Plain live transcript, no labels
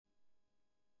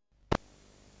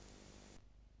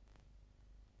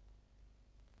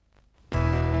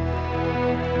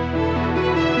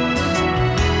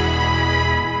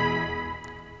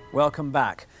welcome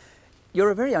back.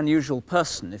 You're a very unusual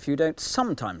person if you don't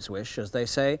sometimes wish, as they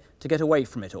say, to get away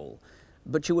from it all.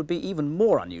 But you would be even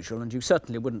more unusual, and you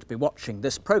certainly wouldn't be watching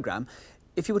this programme,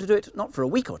 if you were to do it not for a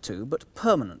week or two, but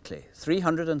permanently,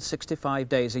 365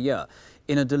 days a year,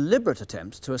 in a deliberate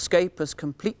attempt to escape as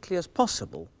completely as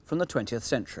possible from the 20th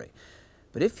century.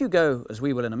 But if you go, as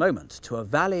we will in a moment, to a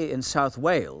valley in South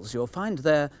Wales, you'll find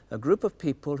there a group of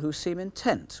people who seem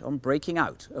intent on breaking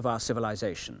out of our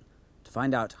civilization. To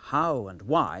find out how and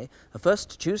why, a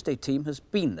First Tuesday team has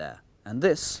been there. And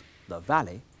this, the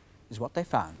valley, is what they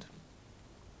found.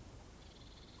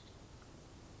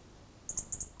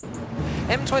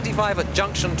 M25 at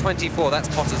junction 24,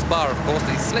 that's Potter's Bar, of course.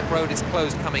 The slip road is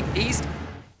closed coming east.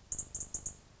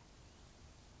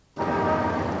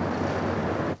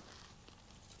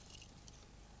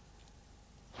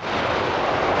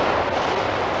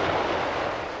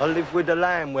 I live with the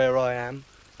lamb where I am,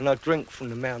 and I drink from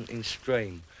the mountain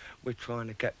stream. We're trying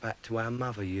to get back to our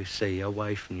mother, you see,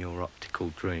 away from your optical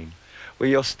dream. Where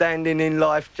your standing in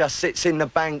life just sits in the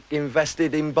bank,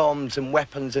 invested in bombs and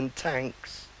weapons and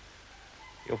tanks.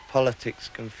 Your politics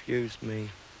confuse me,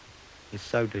 and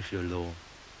so does your law.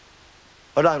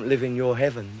 I don't live in your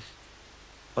heavens,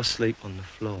 I sleep on the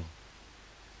floor.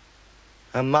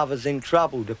 Our mother's in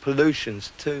trouble, the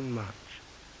pollution's too much.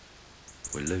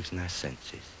 We're losing our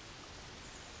senses.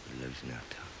 We're losing our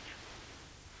touch.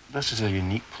 This is a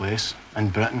unique place in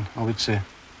Britain, I would say.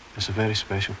 It's a very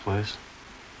special place.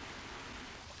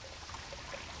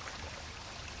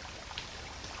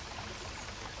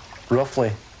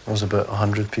 Roughly, there's about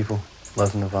 100 people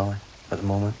live in the valley at the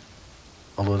moment,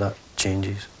 although that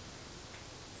changes.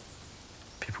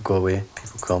 People go away,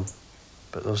 people come,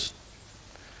 but there's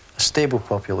a stable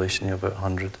population here, about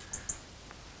 100.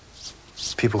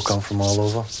 People come from all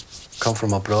over, come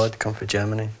from abroad, come from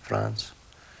Germany, France,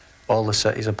 all the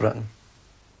cities of Britain.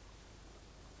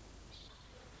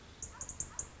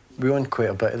 We own quite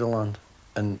a bit of the land,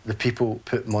 and the people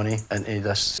put money into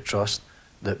this trust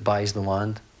that buys the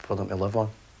land for them to live on.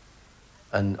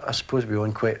 And I suppose we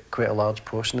own quite a large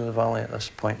portion of the valley at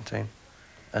this point in time.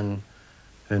 And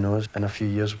who knows, in a few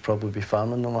years we'll probably be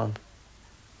farming the land.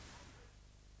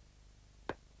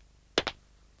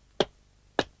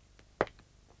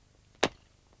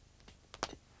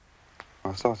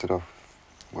 I started off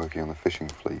working on the fishing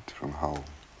fleet from Hull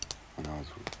when I was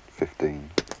 15.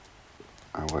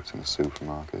 I worked in a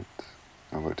supermarket.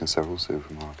 I worked in several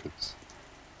supermarkets.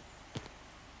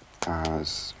 I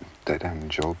was dead-end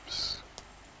jobs,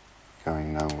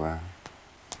 going nowhere.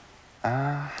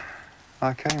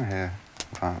 I came here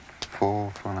about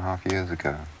four and a half years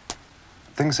ago.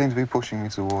 Things seemed to be pushing me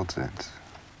towards it.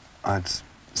 I'd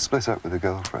split up with a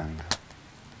girlfriend.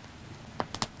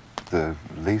 The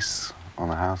lease on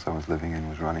the house I was living in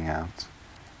was running out.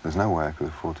 There's no way I could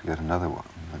afford to get another one.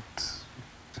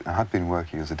 But I had been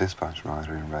working as a dispatch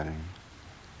rider in Reading.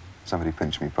 Somebody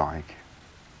pinched me bike.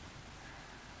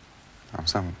 I'm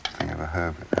something of a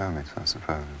hermit, I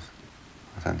suppose.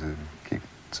 I tend to keep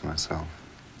to myself,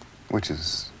 which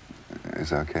is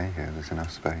okay here. There's enough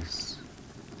space.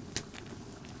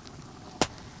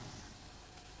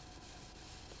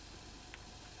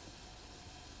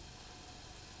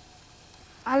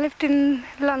 I lived in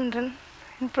London,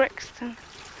 in Brixton.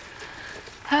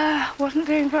 Wasn't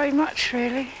doing very much,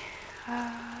 really.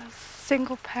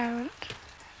 Single parent,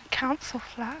 council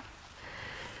flat,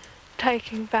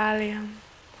 taking Valium,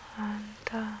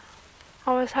 and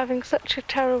I was having such a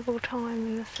terrible time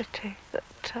in the city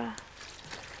that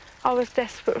I was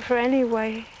desperate for any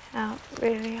way out,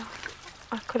 really.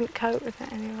 I couldn't cope with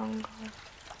it any longer.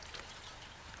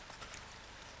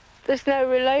 There's no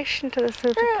relation to the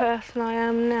sort of person I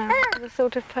am now, the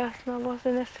sort of person I was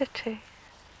in the city.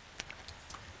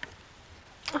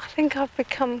 I think I've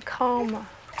become calmer,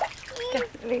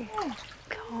 definitely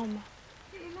calmer.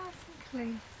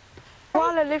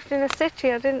 While I lived in a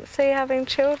city, I didn't see having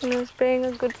children as being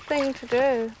a good thing to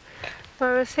do.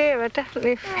 Whereas here, I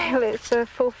definitely feel it's a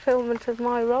fulfilment of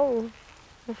my role,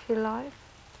 if you like.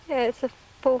 Yeah, it's a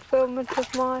fulfilment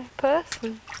of my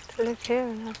person to live here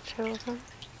and have children.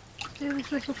 Do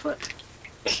this little foot.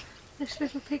 This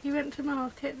little piggy went to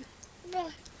market.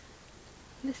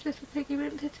 This little piggy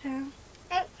went to town.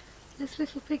 This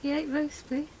little piggy ate roast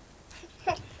beef.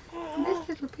 And this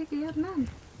little piggy had none.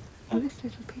 And this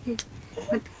little piggy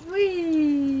went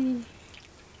wee.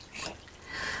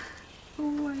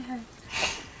 Oh, I had.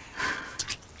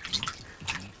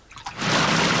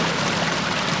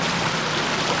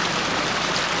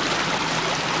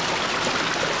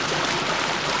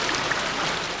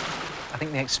 I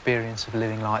think the experience of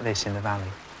living like this in the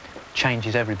valley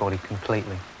changes everybody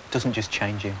completely. It doesn't just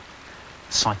change you.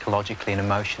 psychologically and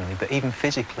emotionally, but even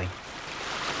physically.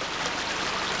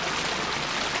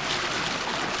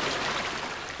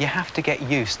 You have to get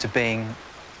used to being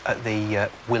at the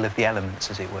will of the elements,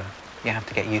 as it were. You have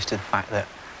to get used to the fact that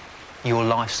your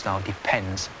lifestyle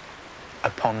depends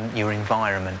upon your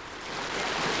environment.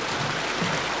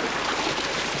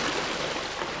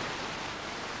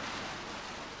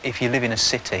 If you live in a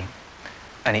city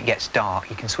and it gets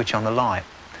dark, you can switch on the light.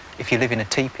 If you live in a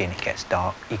teepee and it gets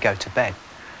dark, you go to bed.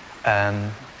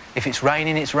 If it's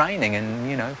raining, and,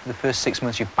 you know, for the first 6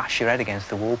 months you bash your head against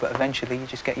the wall, but eventually you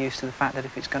just get used to the fact that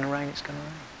if it's going to rain, it's going to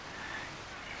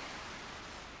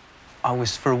rain.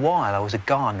 For a while, I was a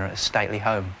gardener at a stately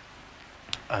home,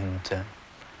 and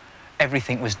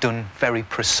everything was done very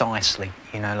precisely,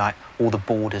 you know, like all the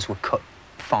borders were cut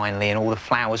finely and all the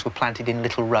flowers were planted in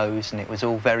little rows, and it was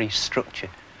all very structured.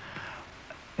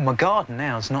 My garden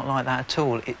now is not like that at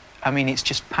all. I mean, it's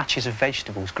just patches of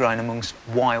vegetables growing amongst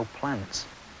wild plants.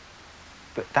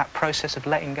 But that process of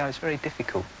letting go is very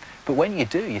difficult. But when you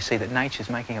do, you see that nature's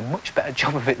making a much better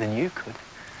job of it than you could,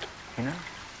 you know?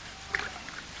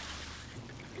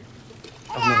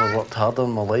 I've never worked harder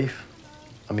in my life.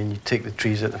 I mean, you take the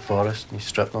trees out of the forest and you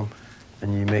strip them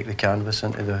and you make the canvas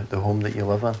into the home that you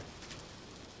live in.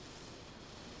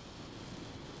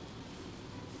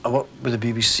 I worked with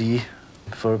the BBC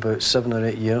for about 7 or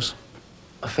 8 years.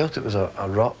 I felt it was a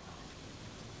rut.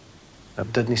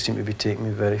 It didn't seem to be taking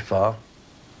me very far.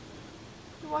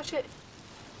 Wash it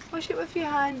with your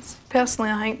hands.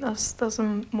 Personally, I think there's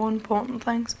some more important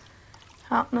things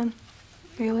happening,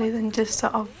 really, than just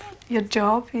sort of your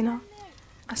job, you know.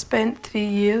 I spent 3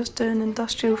 years doing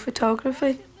industrial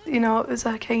photography. You know, it was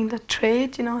a kind of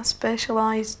trade, you know, a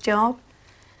specialised job.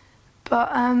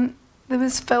 But there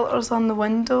was filters on the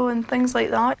window and things like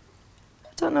that.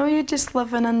 I don't know, you're just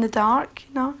living in the dark,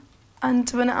 you know. And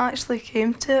when it actually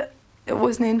came to it, it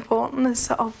wasn't important as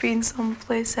sort of being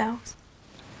someplace else.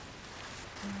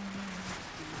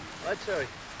 Right, sorry.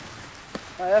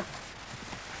 Hiya.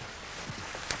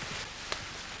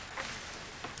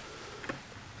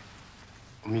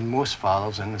 I mean, most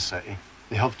fathers in the city,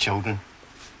 they have children,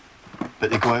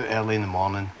 but they go out early in the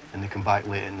morning and they come back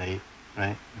late at night,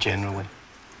 right? Generally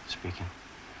speaking.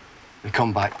 They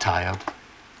come back tired,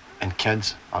 and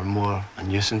kids are more a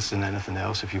nuisance than anything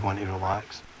else if you want to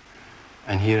relax.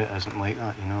 And here it isn't like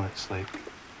that, you know. It's like,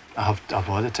 I have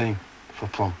a lot of time for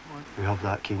Plum. We have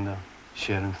that kind of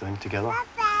sharing thing together.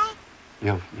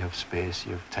 You have space,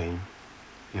 you have time,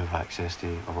 you have access to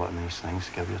a lot of nice things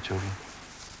to give your children.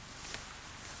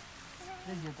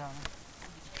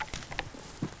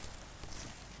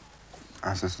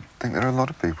 I just think there are a lot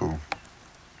of people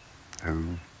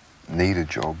who need a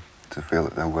job to feel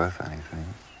that they're worth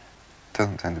anything. It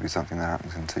doesn't tend to be something that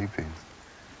happens in teepees.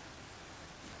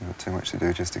 You've got too much to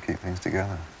do just to keep things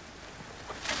together.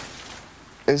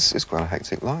 It's quite a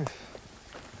hectic life.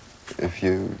 If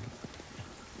you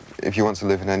want to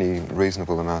live in any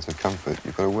reasonable amount of comfort,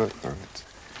 you've got to work for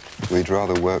it. We'd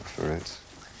rather work for it,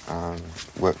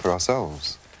 work for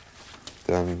ourselves,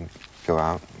 than go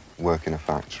out, work in a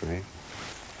factory.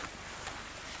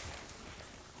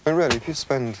 And really, if you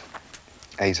spend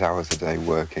 8 hours a day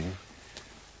working,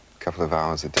 a couple of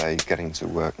hours a day getting to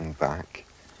work and back,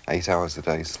 8 hours a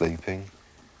day sleeping,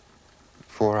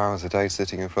 4 hours a day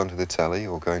sitting in front of the telly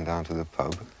or going down to the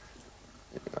pub,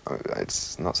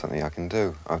 it's not something I can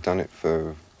do. I've done it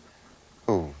for,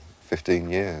 15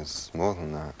 years, more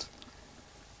than that.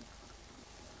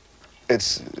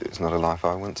 It's not a life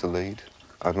I want to lead.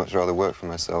 I'd much rather work for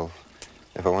myself.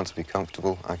 If I want to be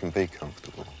comfortable, I can be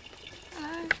comfortable.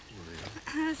 Hello.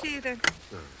 How's you doing?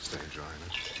 Oh, staying dry,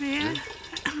 Yeah,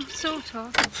 sort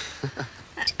of.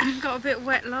 Got a bit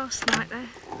wet last night there.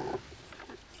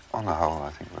 On the whole, I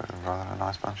think we're rather a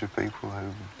nice bunch of people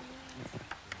who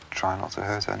try not to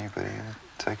hurt anybody and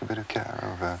take a bit of care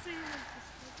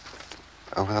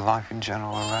over the life in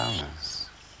general around us.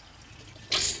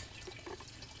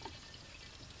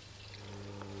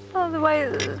 Oh, the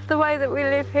way that we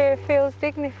live here feels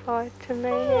dignified to me.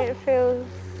 It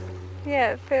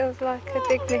feels like a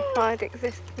dignified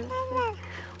existence.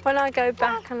 When I go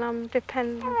back and I'm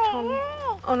dependent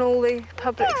on all the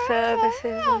public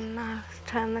services, and I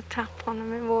turn the tap on and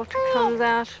my water comes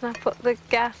out and I put the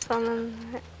gas on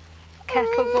and the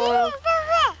kettle boils,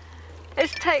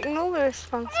 it's taken all the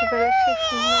responsibility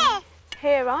from me.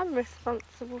 Here I'm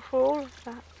responsible for all of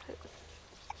that.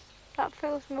 That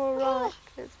feels more right,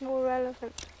 it's more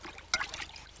relevant.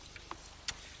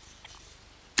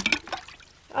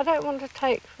 I don't want to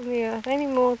take from the earth any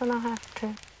more than I have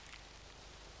to.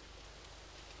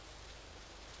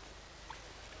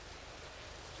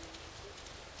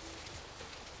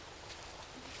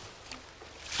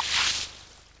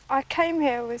 I came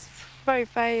here with very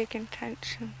vague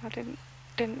intention. I didn't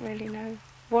really know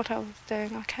what I was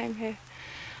doing. I came here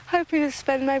hoping to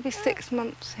spend maybe 6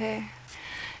 months here.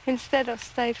 Instead, I've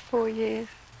stayed 4 years.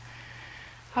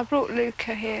 I brought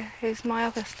Luca here, who's my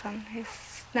other son.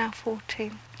 He's now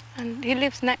 14. And he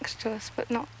lives next to us, but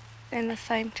not in the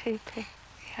same teepee.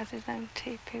 He has his own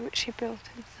teepee, which he built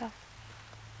himself.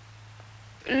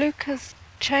 Luca's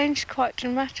changed quite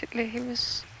dramatically. He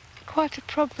was quite a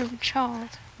problem child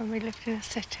when we lived in a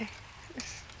city.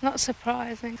 It's not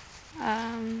surprising.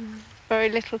 Very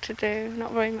little to do,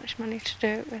 not very much money to do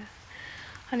it with.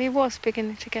 And he was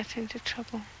beginning to get into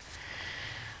trouble.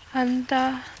 And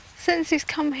since he's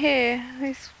come here,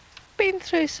 he's been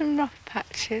through some rough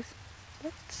patches.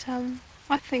 But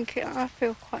I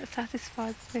feel quite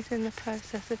satisfied that he's in the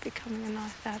process of becoming a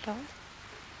nice adult.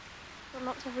 For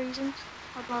lots of reasons,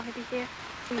 I'd rather be here.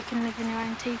 You can live in your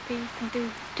own teepee, you can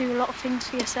do a lot of things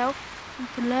for yourself. You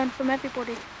can learn from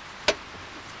everybody.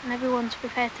 And everyone's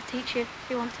prepared to teach you if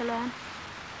you want to learn.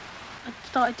 I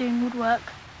started doing woodwork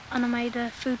and I made a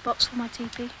food box for my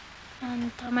teepee.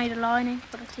 And I made a lining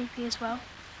for the teepee as well.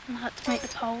 And I had to make the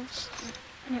poles.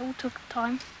 And it all took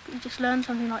time, but you just learn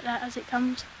something like that as it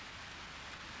comes.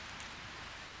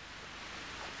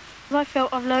 I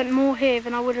felt I've learnt more here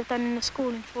than I would have done in the school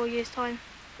in 4 years' time.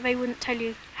 They wouldn't tell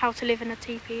you how to live in a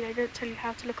teepee, they don't tell you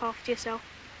how to look after yourself.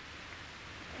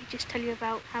 They just tell you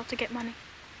about how to get money.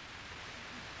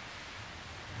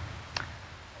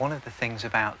 One of the things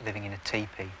about living in a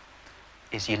teepee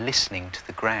is you're listening to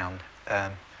the ground.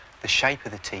 The shape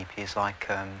of the teepee is like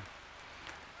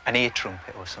an ear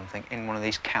trumpet or something in one of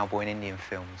these cowboy and Indian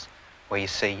films where you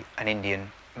see an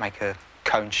Indian make a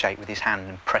cone shape with his hand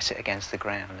and press it against the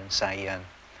ground and say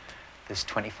there's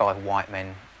 25 white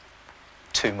men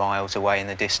 2 miles away in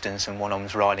the distance and one of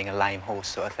them's riding a lame horse,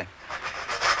 sort of thing.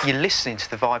 You're listening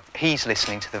to he's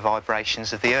listening to the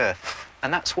vibrations of the earth,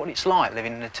 and that's what it's like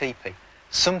living in a teepee.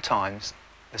 Sometimes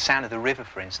the sound of the river,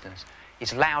 for instance,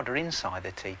 is louder inside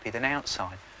the teepee than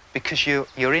outside because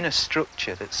you're in a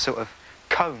structure that's sort of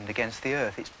coned against the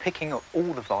earth. It's picking up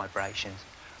all the vibrations,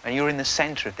 and you're in the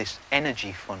centre of this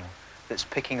energy funnel that's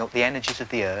picking up the energies of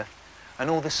the earth and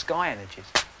all the sky energies,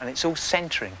 and it's all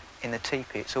centering in the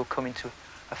teepee. It's all coming to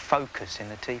a focus in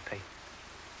the teepee.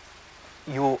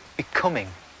 You're becoming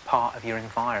part of your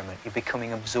environment. You're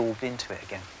becoming absorbed into it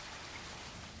again.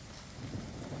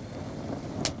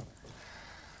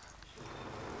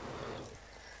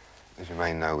 As you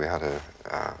may know, we had a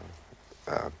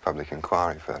public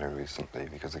inquiry fairly recently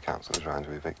because the council was trying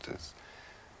to evict us.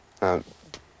 Now,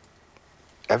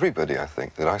 everybody, I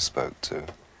think, that I spoke to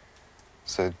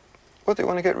said, what do you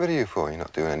want to get rid of you for? You're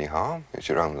not doing any harm. It's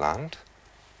your own land.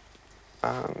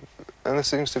 And there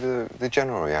seems to be the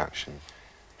general reaction.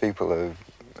 People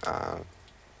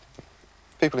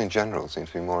in general seem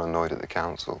to be more annoyed at the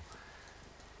council.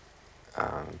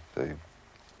 They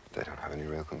don't have any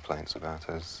real complaints about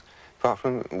us, apart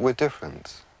from we're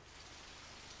different.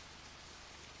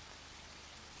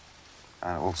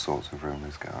 And all sorts of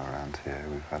rumours go around here.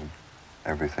 We've had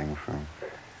everything from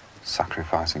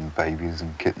sacrificing babies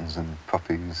and kittens and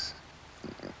puppies.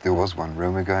 There was one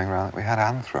rumour going around that we had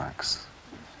anthrax.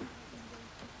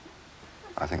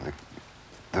 I think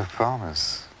the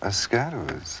farmers are scared of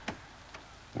us.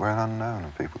 We're an unknown,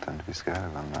 and people tend to be scared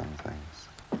of unknown things.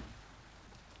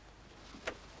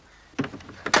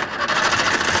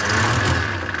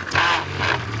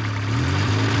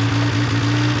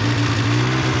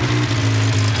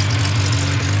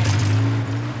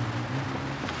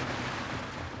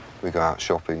 We go out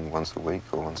shopping once a week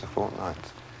or once a fortnight.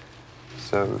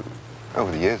 So,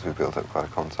 over the years, we've built up quite a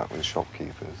contact with the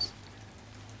shopkeepers.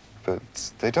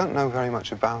 But they don't know very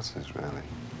much about us, really.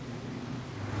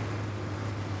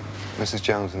 Mrs.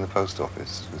 Jones in the post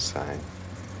office was saying,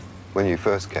 when you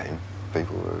first came,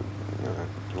 people were, you know,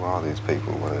 who are these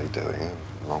people? What are they doing?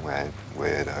 Long-haired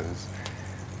weirdos.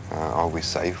 Are we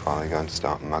safe? Are they going to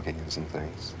start mugging us and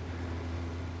things?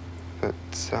 But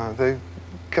they've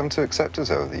come to accept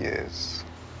us over the years.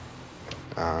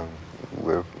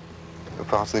 We're a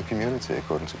part of the community,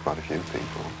 according to quite a few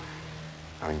people.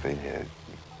 Having been here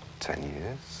 10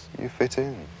 years, you fit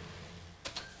in.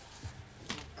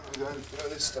 I don't throw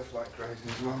this stuff like crazy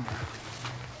as well.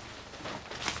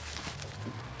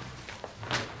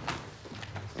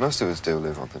 Most of us do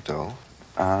live on the dole.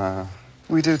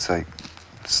 We do take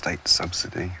state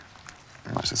subsidy,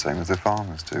 much the same as the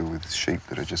farmers do with sheep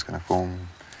that are just going to form,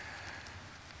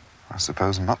 I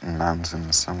suppose, mutton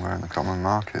mountains somewhere in the common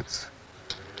markets.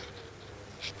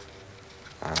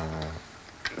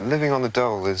 Living on the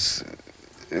dole is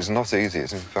not easy.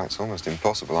 It's in fact almost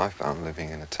impossible, I found, living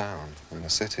in a town, in a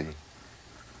city.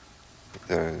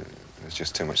 There's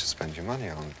just too much to spend your money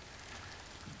on.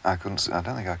 I don't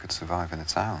think I could survive in a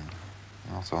town,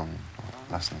 not on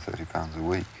less than £30 a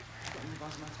week.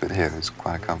 But here it's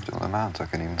quite a comfortable amount. I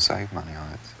can even save money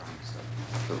on it.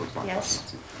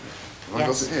 Yes. Have I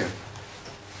got it here?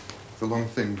 The long,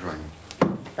 thin drain.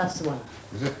 That's the one.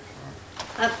 Is it?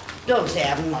 Don't say I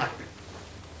haven't got.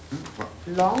 What?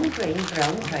 Long, green,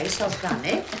 brown, rice,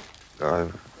 organic.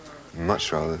 I'd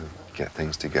much rather get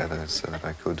things together so that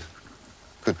I could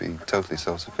be totally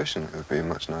self-sufficient. It would be a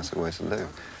much nicer way to live.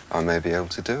 I may be able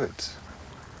to do it.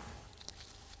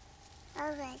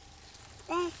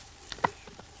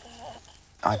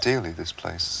 Ideally, this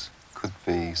place could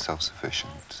be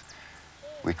self-sufficient.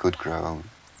 We could grow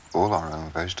all our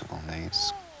own vegetable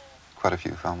needs. Quite a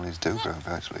few families do grow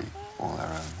virtually all their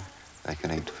own. They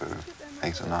can eat for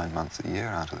 8 or 9 months a year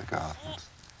out of the gardens.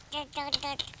 Why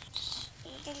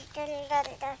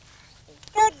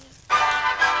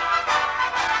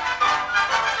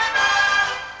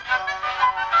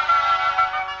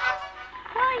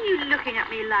are you looking at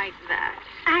me like that?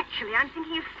 Actually, I'm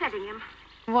thinking of setting him.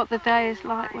 What the day is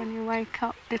like when you wake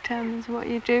up determines what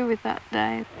you do with that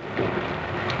day.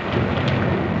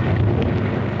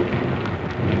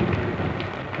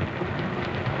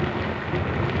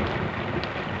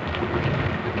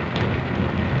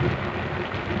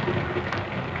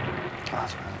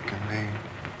 That's when it can be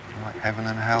like heaven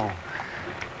and hell.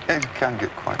 It can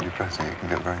get quite depressing, it can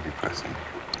get very depressing.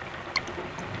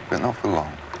 But not for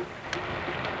long.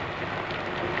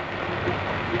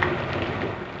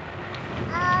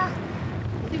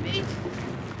 Tipi,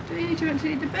 do you want to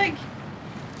eat the pig?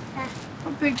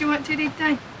 What pig do you want to eat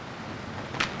then?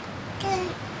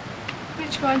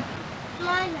 Which one?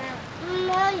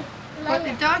 What,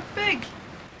 the dog pig?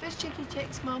 There's Chicky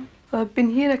Chicks, Mum. I've been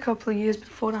here a couple of years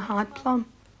before I had Plum.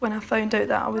 When I found out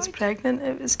that I was pregnant,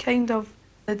 it was kind of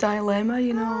a dilemma,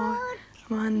 you know.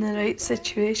 Am I in the right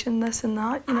situation, this and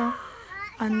that, you know?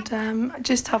 And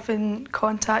just having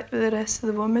contact with the rest of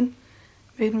the women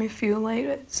made me feel like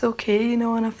it's okay, you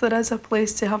know, and if there is a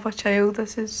place to have a child,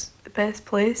 this is the best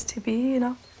place to be, you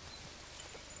know.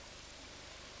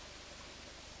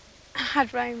 I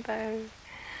had Rainbow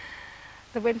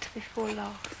the winter before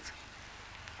last,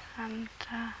 and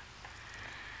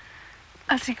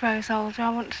as he grows older, I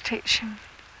want to teach him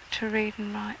to read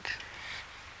and write.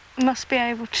 He must be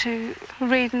able to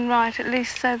read and write at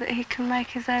least so that he can make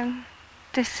his own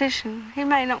decision. He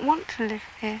may not want to live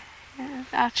here.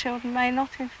 Our children may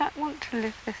not, in fact, want to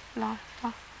live this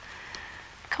lifestyle.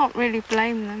 Can't really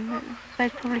blame them.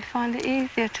 They'd probably find it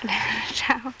easier to live in a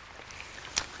town.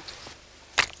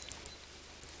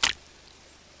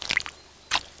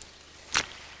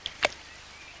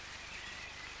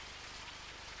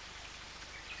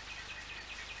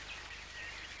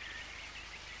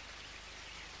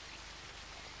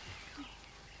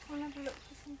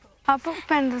 Our book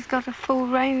bender's got a full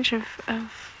range of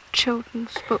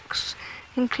children's books,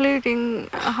 including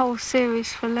a whole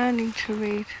series for learning to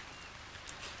read.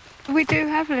 We do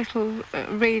have little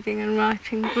reading and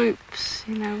writing groups,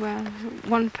 you know, where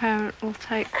one parent will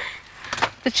take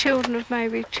the children of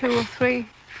maybe 2 or 3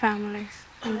 families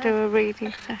and do a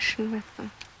reading session with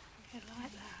them.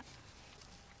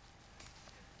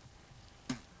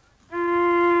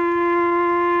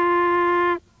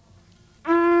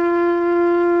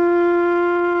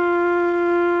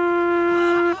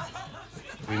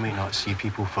 See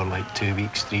people for like 2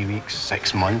 weeks, 3 weeks,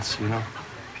 6 months, you know.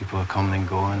 People are coming and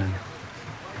going, and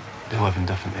they live in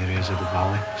different areas of the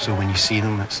valley. So when you see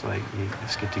them, it's like,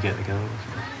 it's good to get together.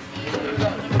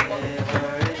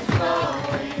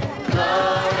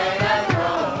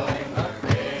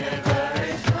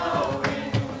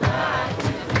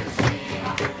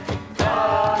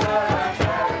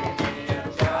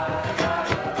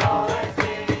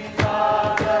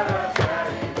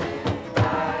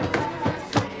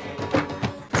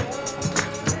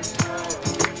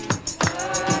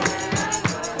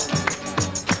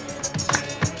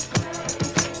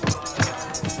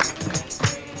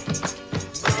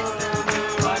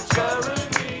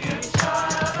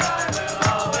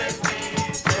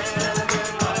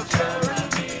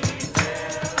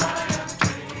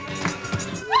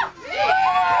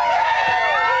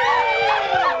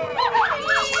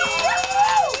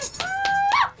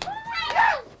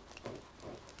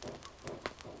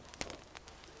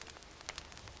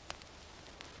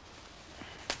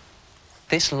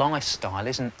 This lifestyle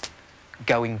isn't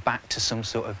going back to some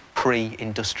sort of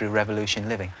pre-industrial revolution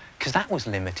living, because that was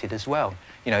limited as well.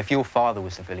 You know, if your father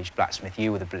was the village blacksmith,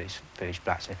 you were the village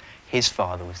blacksmith, his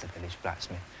father was the village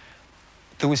blacksmith.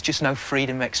 There was just no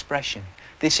freedom of expression.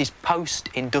 This is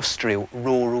post-industrial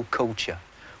rural culture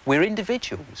We're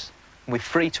individuals. We're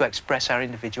free to express our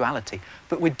individuality,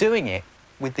 but we're doing it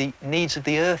with the needs of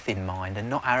the earth in mind and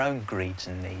not our own greeds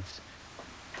and needs.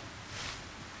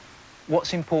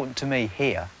 What's important to me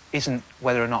here isn't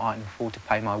whether or not I can afford to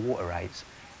pay my water rates.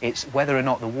 It's whether or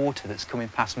not the water that's coming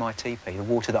past my teepee, the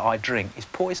water that I drink, is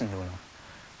poisoned or not.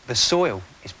 The soil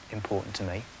is important to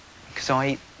me because I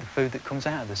eat the food that comes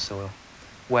out of the soil.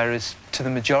 Whereas to the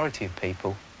majority of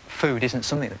people, food isn't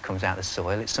something that comes out of the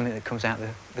soil, it's something that comes out of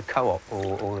the co-op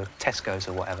or the Tesco's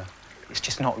or whatever. It's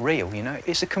just not real, you know?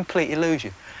 It's a complete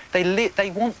illusion.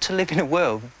 They want to live in a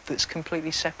world that's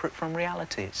completely separate from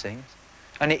reality, it seems.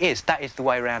 And it is, that is the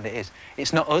way around it is.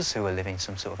 It's not us who are living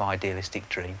some sort of idealistic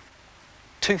dream.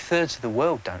 2/3 of the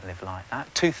world don't live like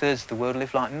that. 2/3 of the world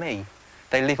live like me.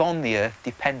 They live on the earth,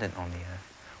 dependent on the earth.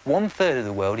 1/3 of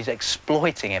the world is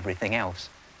exploiting everything else.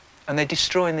 And they're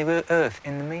destroying the earth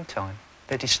in the meantime.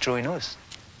 They're destroying us.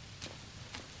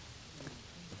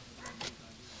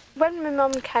 When my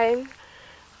mum came,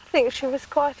 I think she was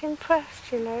quite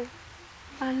impressed, you know.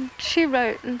 And she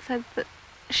wrote and said that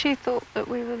she thought that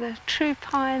we were the true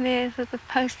pioneers of the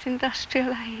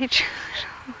post-industrial age.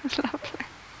 It was lovely.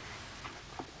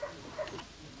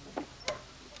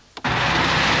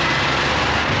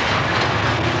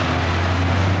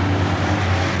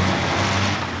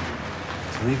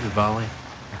 To leave the valley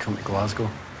and come to Glasgow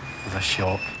was a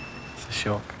shock. It's a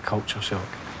shock, a culture shock.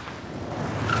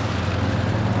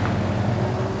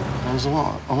 There was a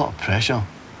lot of pressure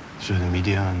through the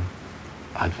media and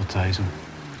advertising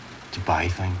to buy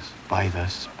things. Buy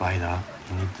this, buy that,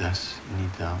 you need this, you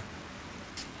need that.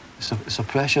 It's a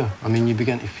pressure. I mean, you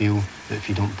begin to feel that if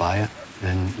you don't buy it,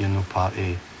 then you're no part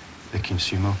of the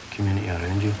consumer community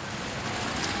around you.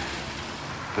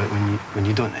 But when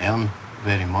you don't earn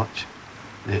very much,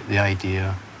 the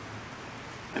idea,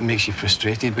 it makes you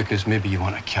frustrated because maybe you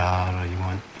want a car or you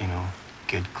want, you know,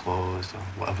 good clothes or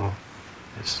whatever.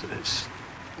 It's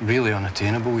really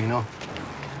unattainable, you know.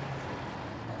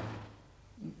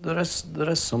 There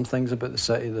is some things about the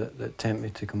city that tempt me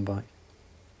to come back.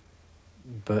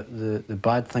 But the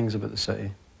bad things about the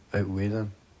city outweigh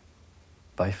them,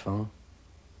 by far.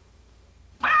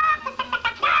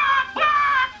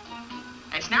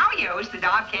 It's no use, the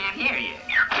dog can't hear you.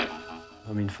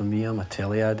 I mean, for me, I'm a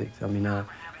telly addict. I mean,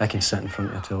 I can sit in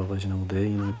front of a television all day,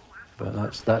 you know. But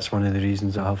that's one of the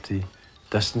reasons I have to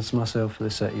distance myself from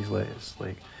the cities. Like, it's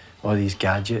like all these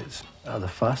gadgets, they're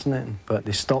fascinating, but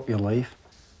they stop your life.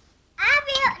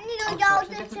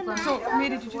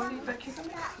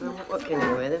 What kind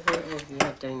of weather have you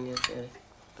had down here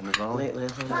in the valley? Lately,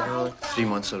 3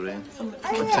 months of rain.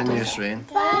 Continuous rain.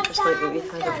 Just like what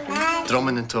we've had.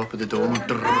 Drumming on top of the dome.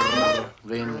 Drrr,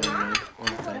 rain, rain, rain, all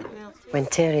the time. When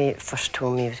Terry first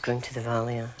told me he was going to the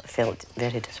valley, I felt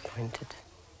very disappointed.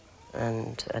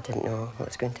 And I didn't know what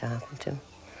was going to happen to him,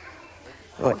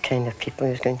 what kind of people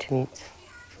he was going to meet.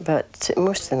 But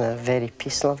most of them are very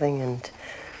peace-loving, and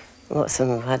lots of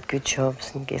them have had good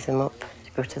jobs and gave them up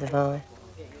to go to the valley.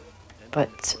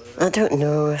 But I don't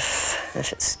know if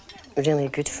it's really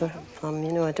good for Plum,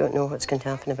 you know. I don't know what's going to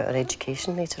happen about her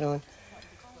education later on.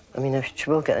 I mean, she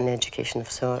will get an education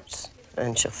of sorts,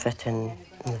 and she'll fit in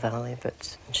the valley,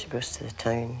 but when she goes to the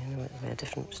town, you know, it'll be a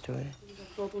different story.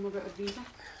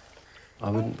 I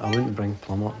wouldn't bring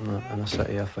Plum up in a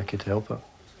city if I could help it,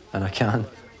 and I can,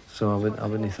 so I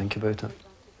wouldn't think about it.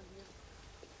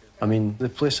 I mean, the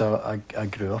place I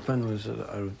grew up in was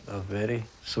a very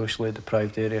socially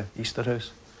deprived area,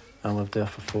 Easterhouse. I lived there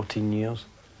for 14 years,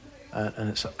 and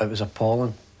it was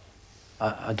appalling.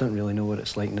 I don't really know what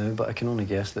it's like now, but I can only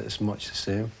guess that it's much the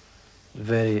same.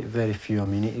 Very, very few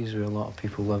amenities with a lot of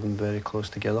people living very close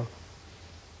together.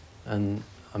 And,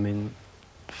 I mean,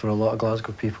 for a lot of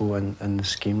Glasgow people in the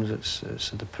schemes,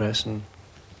 it's a depressing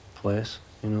place,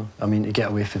 you know. I mean, to get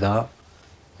away from that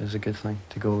is a good thing,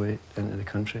 to go away into the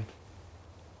country.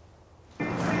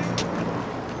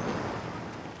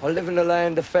 I live in the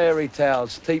land of fairy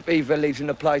tales, Tipi village in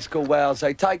a place called Wales.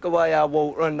 They take away our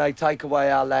water and they take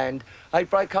away our land. They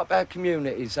break up our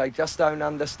communities. They just don't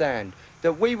understand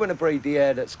that we want to breathe the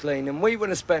air that's clean and we want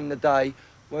to spend the day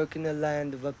working the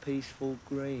land of a peaceful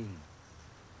green.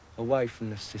 Away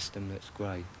from the system that's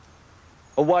grey.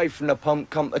 Away from the pump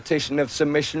competition of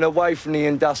submission, away from the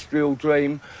industrial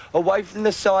dream, away from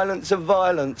the silence of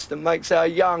violence that makes our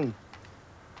young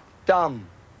dumb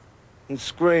and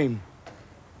scream.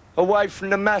 Away from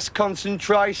the mass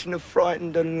concentration of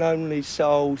frightened and lonely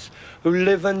souls who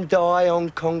live and die on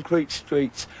concrete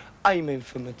streets, aiming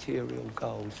for material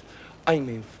goals,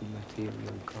 aiming for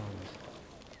material goals.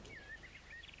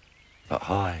 But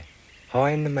high,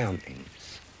 high in the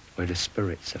mountains, where the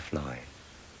spirits are flying,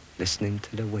 listening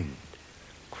to the wind,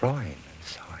 crying and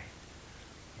sighing.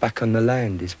 Back on the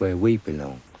land is where we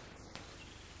belong.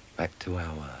 Back to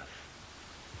our earth,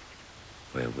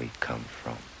 where we come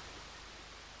from.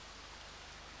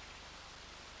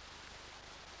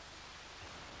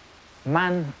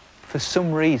 Man, for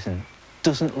some reason,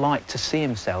 doesn't like to see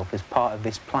himself as part of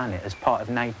this planet, as part of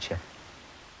nature.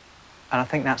 And I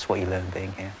think that's what you learn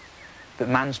being here, that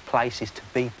man's place is to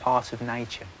be part of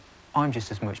nature. I'm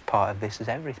just as much part of this as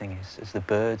everything is, as the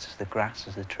birds, as the grass,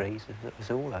 as the trees,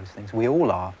 as all those things. We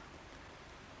all are.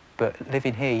 But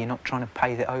living here, you're not trying to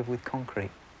pave it over with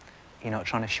concrete. You're not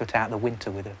trying to shut out the winter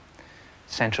with a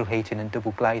central heating and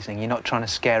double glazing. You're not trying to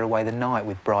scare away the night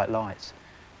with bright lights.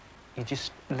 You're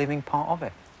just living part of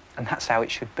it. And that's how it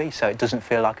should be, so it doesn't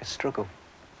feel like a struggle.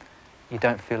 You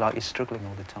don't feel like you're struggling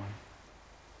all the time.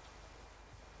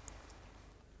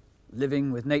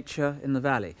 Living with nature in the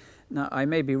valley. Now, I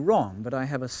may be wrong, but I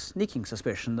have a sneaking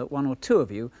suspicion that one or two of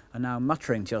you are now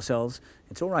muttering to yourselves,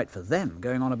 it's all right for them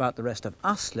going on about the rest of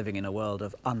us living in a world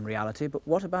of unreality, but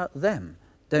what about them?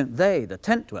 Don't they, the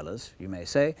tent dwellers, you may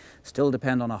say, still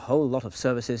depend on a whole lot of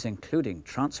services, including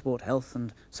transport, health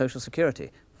and social security,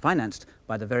 financed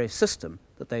by the very system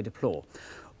that they deplore?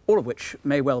 All of which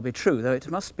may well be true, though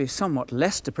it must be somewhat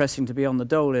less depressing to be on the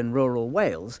dole in rural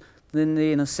Wales than in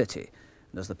the inner city.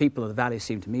 And as the people of the valley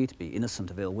seem to me to be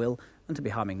innocent of ill will and to be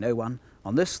harming no one,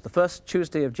 on this, the first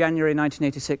Tuesday of January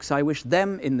 1986, I wish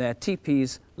them in their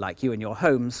teepees, like you in your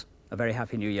homes, a very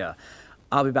happy new year.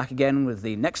 I'll be back again with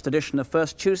the next edition of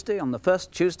First Tuesday on the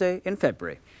first Tuesday in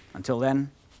February. Until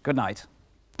then, good night.